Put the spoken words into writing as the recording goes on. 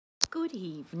Good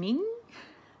evening.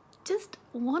 Just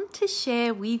want to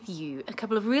share with you a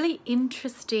couple of really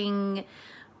interesting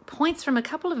points from a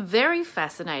couple of very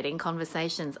fascinating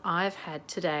conversations I've had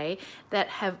today that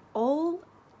have all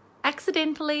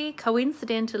accidentally,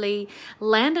 coincidentally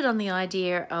landed on the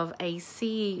idea of a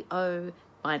CEO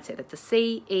mindset. It's a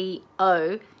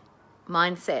CEO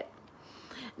mindset.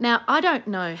 Now, I don't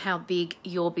know how big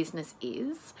your business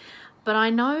is, but I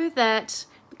know that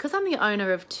because I'm the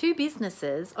owner of two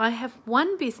businesses, I have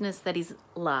one business that is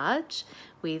large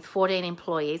with 14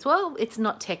 employees. Well, it's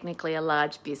not technically a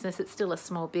large business. It's still a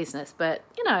small business, but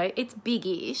it's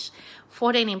big-ish,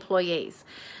 14 employees.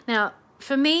 Now,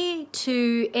 for me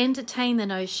to entertain the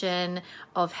notion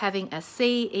of having a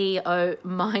CEO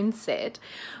mindset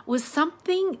was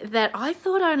something that I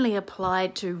thought only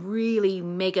applied to really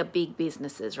mega big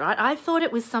businesses, right? I thought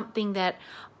it was something that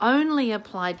only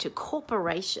applied to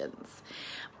corporations.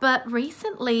 But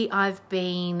recently I've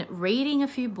been reading a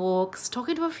few books,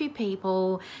 talking to a few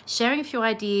people, sharing a few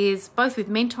ideas, both with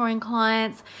mentoring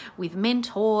clients, with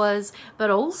mentors, but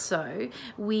also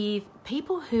with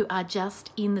people who are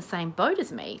just in the same boat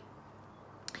as me.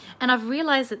 And I've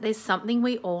realized that there's something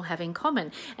we all have in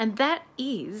common, and that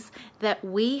is that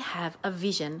we have a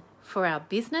vision for our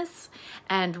business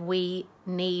and we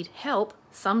need help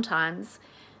sometimes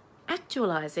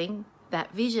actualizing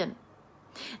that vision.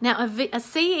 Now, a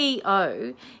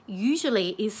CEO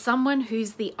usually is someone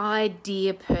who's the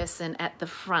idea person at the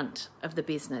front of the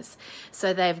business.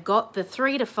 So they've got the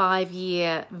 3 to 5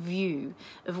 year view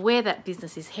of where that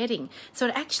business is heading. So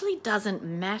it actually doesn't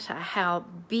matter how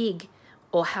big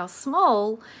or how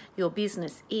small your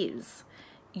business is.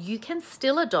 You can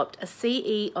still adopt a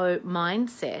CEO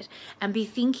mindset and be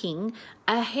thinking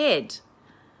ahead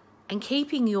and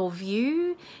keeping your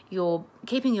view,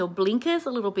 keeping your blinkers a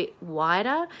little bit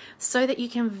wider so that you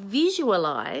can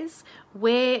visualize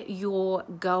where you're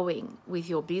going with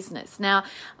your business. Now,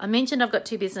 I mentioned I've got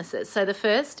two businesses. So the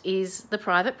first is the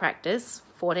private practice,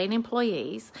 14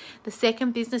 employees. The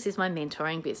second business is my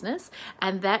mentoring business,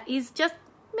 and that is just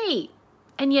me.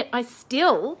 And yet I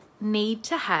still need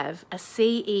to have a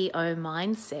CEO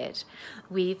mindset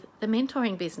with the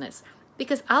mentoring business,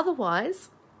 because otherwise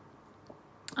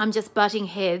I'm just butting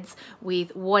heads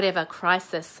with whatever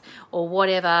crisis or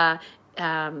whatever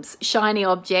shiny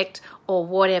object or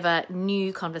whatever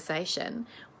new conversation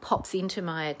pops into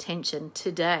my attention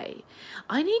today.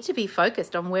 I need to be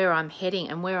focused on where I'm heading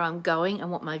and where I'm going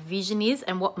and what my vision is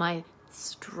and what my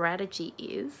strategy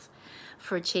is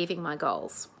for achieving my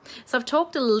goals. So I've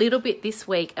talked a little bit this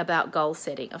week about goal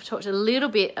setting. I've talked a little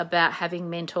bit about having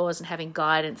mentors and having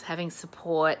guidance, having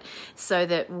support, so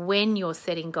that when you're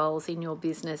setting goals in your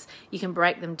business, you can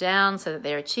break them down so that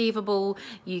they're achievable.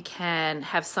 You can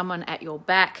have someone at your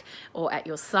back or at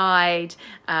your side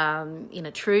in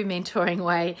a true mentoring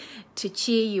way to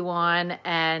cheer you on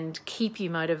and keep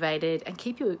you motivated and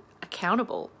keep you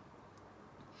accountable.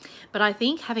 But I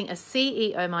think having a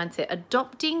CEO mindset,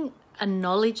 adopting a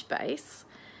knowledge base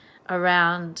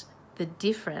around the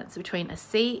difference between a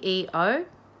CEO,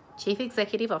 Chief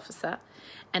Executive Officer,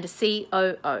 and a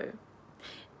COO.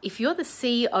 If you're the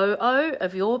COO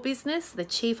of your business, the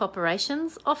Chief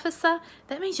Operations Officer,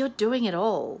 that means you're doing it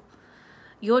all.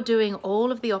 You're doing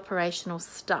all of the operational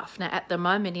stuff. Now, at the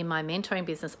moment in my mentoring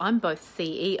business, I'm both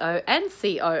CEO and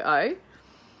COO,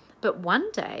 but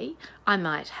one day I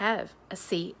might have a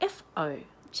CFO,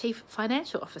 Chief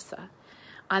Financial Officer.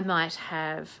 I might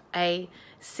have a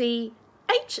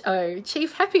CHO,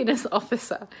 Chief Happiness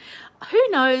Officer. Who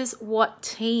knows what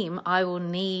team I will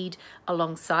need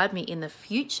alongside me in the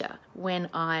future when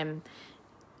I'm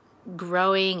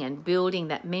growing and building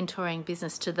that mentoring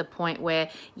business to the point where,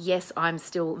 yes, I'm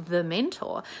still the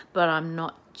mentor, but I'm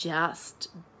not just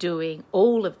doing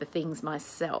all of the things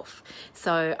myself.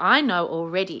 So I know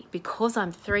already, because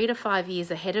I'm 3 to 5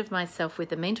 years ahead of myself with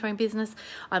the mentoring business,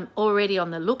 I'm already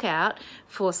on the lookout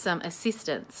for some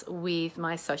assistance with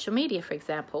my social media, for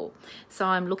example. So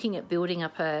I'm looking at building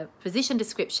up a position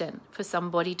description for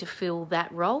somebody to fill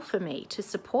that role for me, to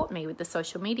support me with the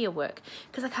social media work,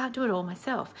 because I can't do it all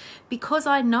myself. Because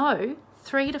I know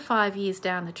 3 to 5 years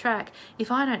down the track,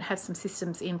 if I don't have some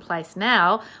systems in place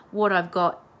now, what I've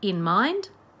got in mind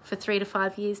for 3 to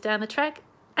 5 years down the track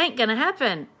ain't going to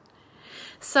happen.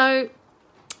 So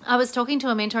I was talking to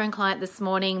a mentoring client this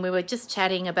morning. We were just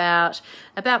chatting about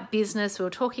business. We were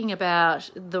talking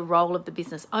about the role of the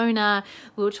business owner.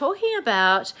 We were talking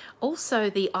about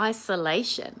also the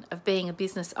isolation of being a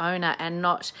business owner and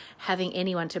not having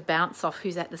anyone to bounce off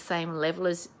who's at the same level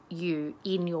as you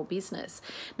in your business.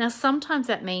 Now, sometimes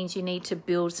that means you need to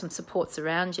build some supports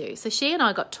around you. So she and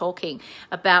I got talking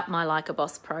about my Like a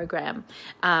Boss program.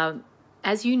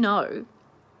 As you know,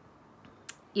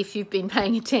 if you've been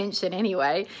paying attention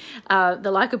anyway,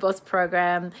 the Like a Boss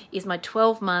program is my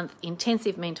 12-month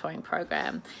intensive mentoring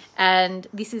program. And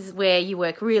this is where you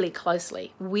work really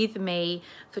closely with me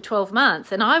for 12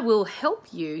 months. And I will help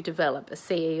you develop a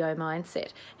CEO mindset,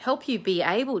 help you be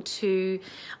able to,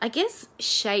 I guess,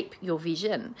 shape your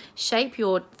vision, shape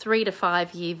your 3 to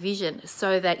 5 year vision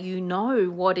so that you know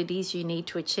what it is you need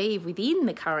to achieve within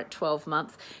the current 12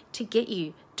 months to get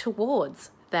you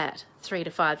towards that 3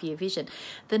 to 5 year vision.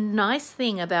 The nice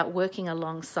thing about working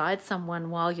alongside someone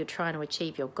while you're trying to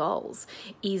achieve your goals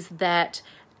is that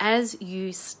as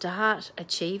you start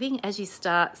achieving, as you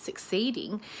start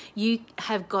succeeding, you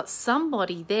have got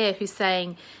somebody there who's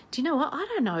saying, do you know what? I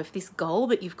don't know if this goal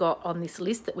that you've got on this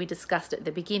list that we discussed at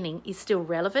the beginning is still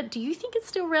relevant. Do you think it's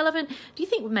still relevant? Do you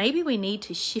think maybe we need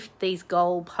to shift these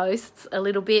goal posts a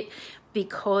little bit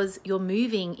because you're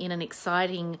moving in an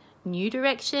exciting new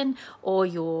direction, or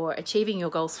you're achieving your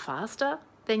goals faster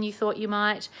than you thought you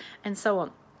might, and so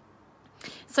on.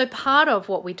 So part of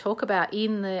what we talk about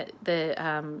in the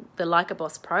Like a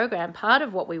Boss program, part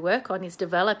of what we work on is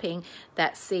developing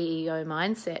that CEO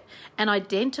mindset and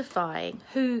identifying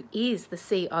who is the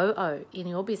COO in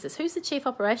your business. Who's the Chief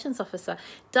Operations Officer?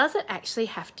 Does it actually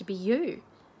have to be you?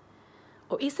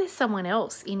 Or is there someone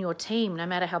else in your team, no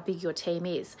matter how big your team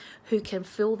is, who can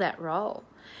fill that role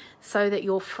so that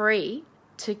you're free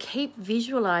to keep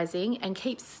visualizing and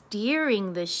keep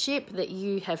steering the ship that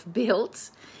you have built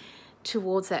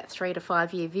towards that 3 to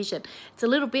 5 year vision? It's a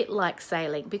little bit like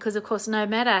sailing because, of course, no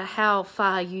matter how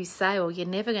far you sail, you're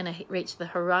never going to reach the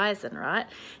horizon, right?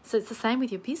 So it's the same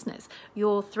with your business.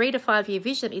 Your 3 to 5 year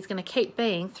vision is going to keep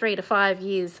being 3 to 5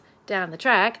 years down the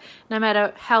track, no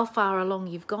matter how far along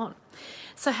you've gone.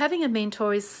 So having a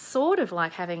mentor is sort of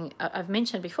like having, I've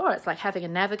mentioned before, it's like having a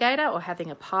navigator or having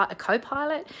a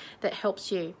co-pilot that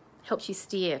helps you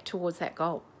steer towards that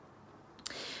goal.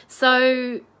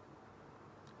 So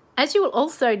as you will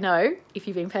also know, if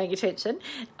you've been paying attention,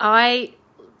 I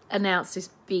announced this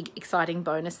big exciting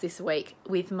bonus this week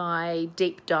with my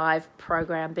deep dive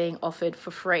program being offered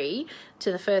for free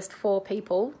to the first 4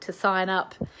 people to sign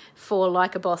up for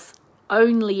Like a Boss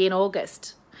only in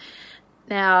August.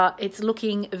 Now, it's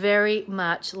looking very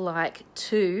much like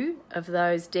 2 of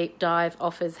those deep dive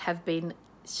offers have been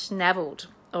snaveled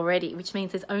already, which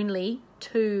means there's only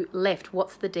 2 left.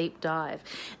 What's the deep dive?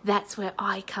 That's where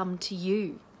I come to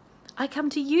you. I come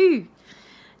to you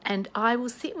and I will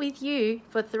sit with you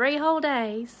for 3 whole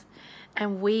days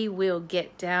and we will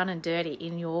get down and dirty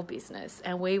in your business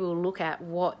and we will look at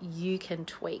what you can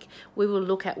tweak. We will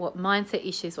look at what mindset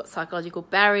issues, what psychological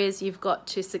barriers you've got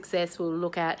to success. We'll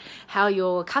look at how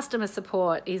your customer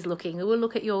support is looking. We will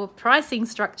look at your pricing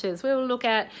structures. We will look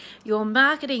at your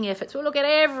marketing efforts. We'll look at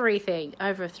everything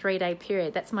over a 3-day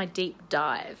period. That's my deep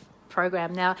dive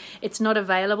program. Now, it's not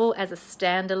available as a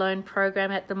standalone program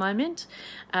at the moment.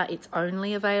 It's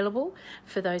only available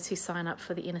for those who sign up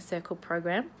for the Inner Circle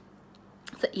program.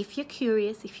 So if you're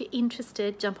curious, if you're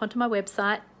interested, jump onto my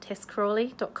website,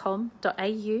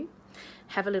 tesscrawley.com.au,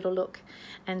 have a little look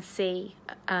and see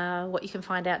what you can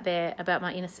find out there about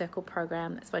my Inner Circle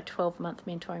program. That's my 12-month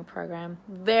mentoring program.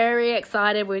 Very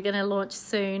excited. We're going to launch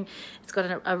soon. It's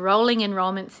got a rolling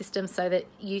enrollment system so that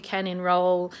you can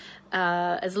enroll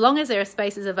as long as there are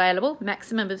spaces available,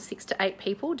 maximum of 6 to 8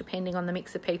 people, depending on the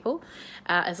mix of people.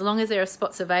 As long as there are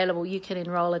spots available, you can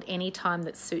enroll at any time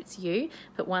that suits you.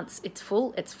 But once it's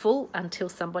full until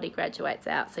somebody graduates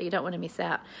out. So you don't want to miss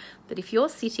out. But if you're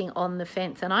sitting on the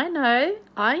fence, and I know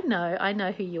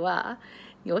who you are,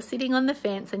 you're sitting on the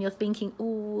fence and you're thinking,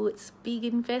 oh, it's a big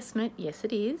investment. Yes,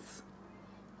 it is.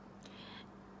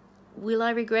 Will I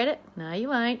regret it? No, you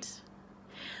won't.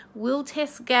 Will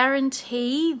Tess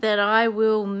guarantee that I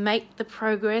will make the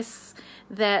progress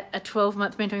that a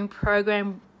 12-month mentoring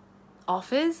program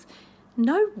offers?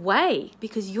 No way,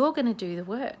 because you're going to do the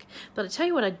work. But I tell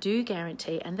you what I do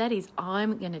guarantee, and that is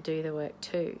I'm going to do the work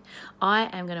too. I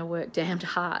am going to work damned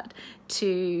hard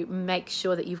to make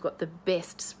sure that you've got the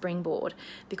best springboard,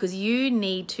 because you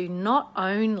need to not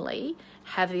only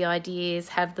have the ideas,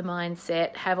 have the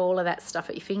mindset, have all of that stuff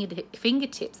at your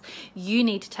fingertips. You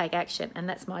need to take action, and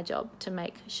that's my job, to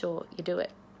make sure you do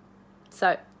it.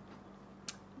 So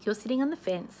you're sitting on the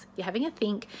fence, you're having a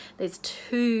think. There's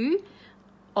 2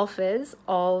 offers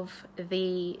of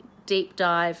the deep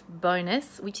dive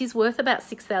bonus, which is worth about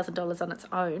 $6,000 on its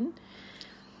own,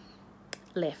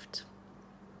 left.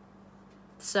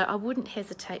 So I wouldn't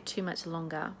hesitate too much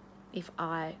longer if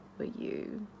I were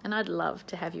you. And I'd love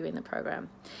to have you in the program.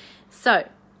 So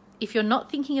if you're not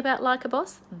thinking about like a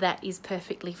boss, that is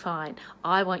perfectly fine.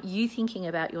 I want you thinking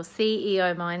about your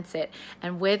CEO mindset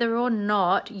and whether or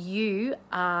not you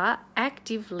are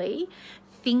actively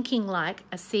thinking like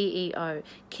a CEO,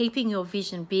 keeping your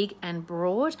vision big and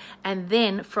broad, and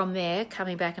then from there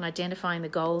coming back and identifying the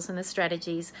goals and the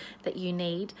strategies that you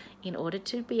need in order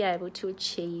to be able to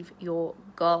achieve your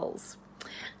goals.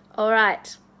 All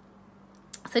right.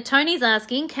 So Tony's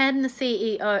asking, can the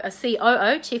CEO, a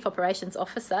COO, Chief Operations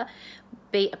Officer,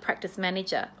 be a practice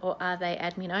manager, or are they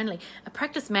admin only? A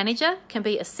practice manager can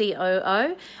be a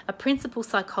COO, a principal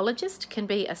psychologist can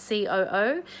be a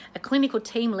COO, a clinical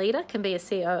team leader can be a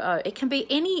COO. It can be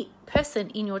any person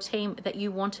in your team that you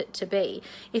want it to be.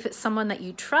 If it's someone that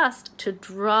you trust to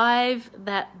drive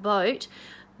that boat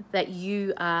that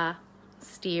you are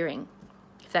steering,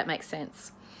 if that makes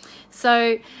sense.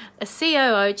 So a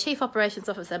COO, Chief Operations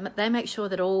Officer, they make sure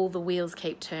that all the wheels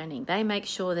keep turning. They make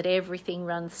sure that everything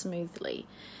runs smoothly.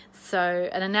 So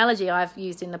an analogy I've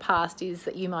used in the past is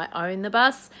that you might own the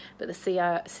bus, but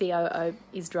the COO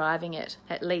is driving it,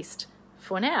 at least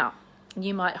for now.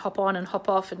 You might hop on and hop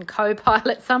off and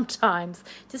co-pilot sometimes,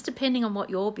 just depending on what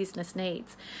your business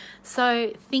needs.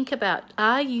 So think about,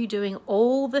 are you doing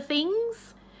all the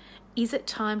things? Is it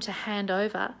time to hand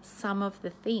over some of the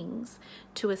things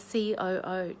to a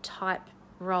COO type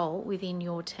role within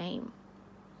your team?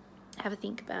 Have a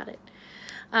think about it.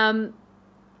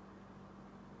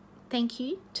 Thank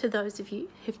you to those of you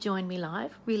who've joined me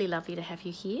live. Really lovely to have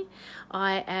you here.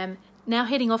 I am now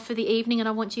heading off for the evening and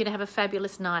I want you to have a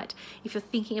fabulous night. If you're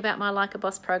thinking about my Like a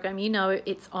Boss program, you know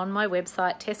it's on my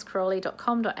website,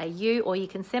 tesscrawley.com.au, or you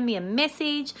can send me a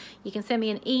message, you can send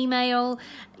me an email,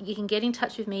 you can get in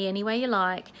touch with me any way you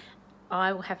like.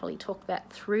 I will happily talk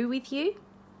that through with you.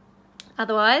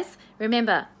 Otherwise,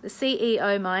 remember the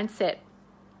CEO mindset.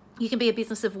 You can be a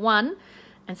business of one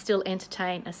and still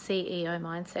entertain a CEO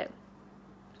mindset.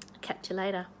 Catch you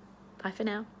later. Bye for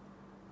now.